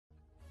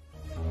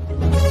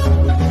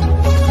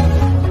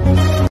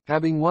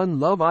having won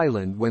Love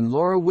Island when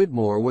Laura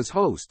Whitmore was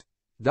host.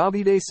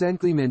 Davide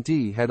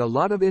Sanclementi had a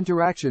lot of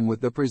interaction with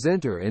the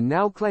presenter and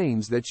now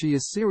claims that she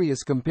is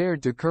serious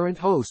compared to current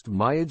host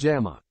Maya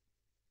Jama.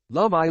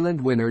 Love Island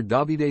winner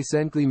Davide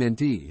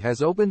Sanclementi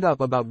has opened up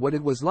about what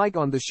it was like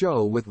on the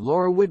show with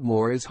Laura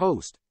Whitmore as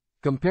host,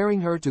 comparing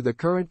her to the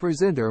current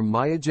presenter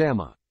Maya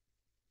Jama.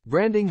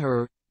 Branding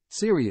her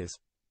serious,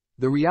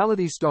 the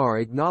reality star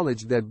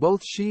acknowledged that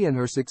both she and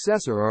her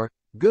successor are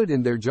good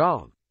in their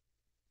job.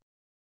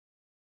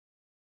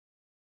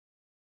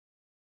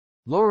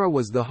 Laura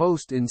was the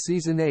host in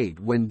Season 8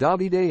 when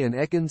Davide and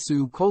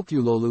Ekin-Su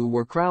Kolkulolu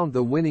were crowned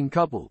the winning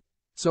couple,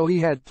 so he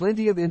had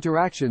plenty of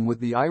interaction with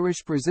the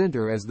Irish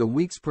presenter as the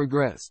weeks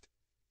progressed.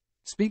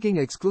 Speaking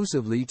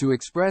exclusively to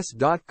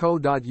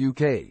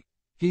Express.co.uk,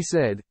 he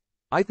said,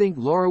 "I think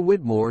Laura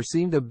Whitmore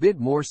seemed a bit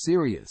more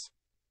serious.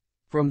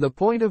 From the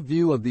point of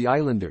view of the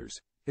Islanders,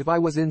 if I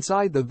was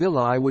inside the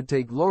villa I would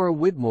take Laura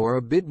Whitmore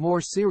a bit more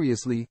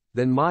seriously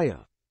than Maya.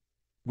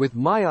 With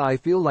Maya I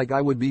feel like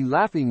I would be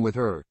laughing with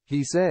her,"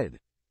 he said.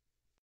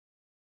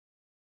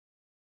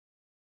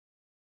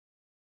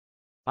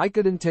 "I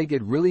couldn't take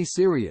it really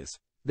serious.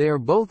 They are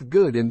both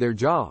good in their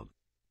job.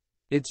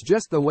 It's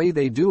just the way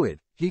they do it,"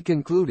 he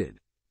concluded.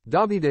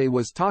 Davide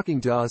was talking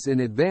to us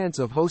in advance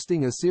of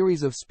hosting a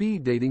series of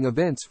speed dating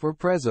events for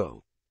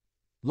Prezzo.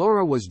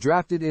 Laura was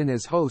drafted in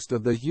as host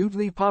of the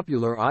hugely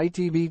popular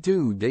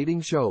ITV2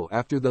 dating show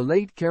after the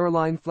late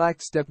Caroline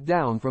Flack stepped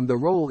down from the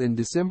role in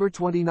December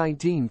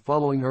 2019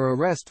 following her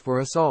arrest for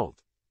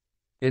assault.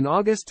 In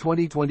August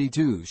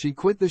 2022 she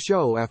quit the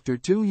show after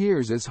 2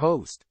 years as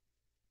host,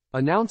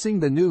 announcing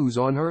the news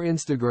on her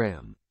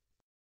Instagram.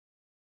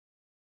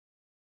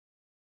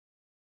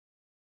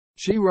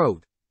 She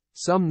wrote,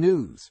 "Some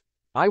news.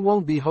 I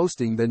won't be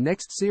hosting the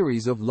next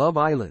series of Love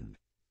Island.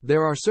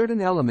 There are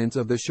certain elements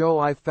of the show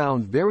I've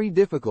found very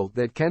difficult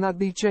that cannot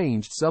be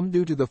changed, some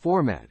due to the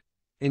format,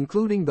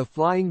 including the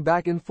flying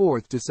back and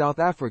forth to South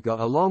Africa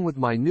along with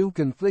my new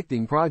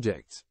conflicting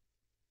projects.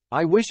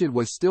 I wish it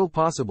was still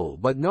possible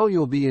but know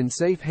you'll be in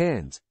safe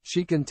hands,"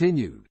 she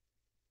continued.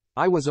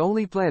 "I was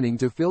only planning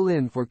to fill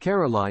in for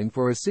Caroline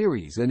for a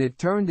series and it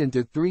turned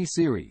into 3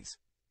 series.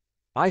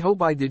 I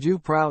hope I did you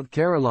proud,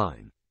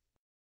 Caroline."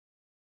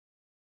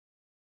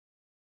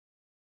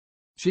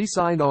 She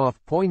signed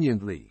off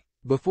poignantly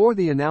before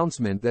the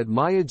announcement that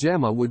Maya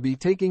Jama would be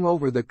taking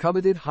over the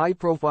coveted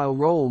high-profile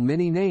role.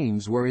 Many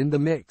names were in the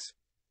mix.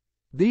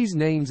 These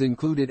names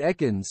included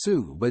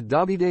Ekin-Su, but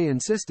Davide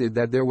insisted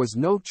that there was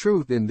no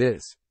truth in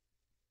this.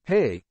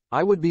 "Hey,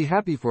 I would be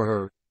happy for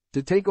her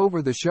to take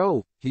over the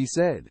show," he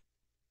said.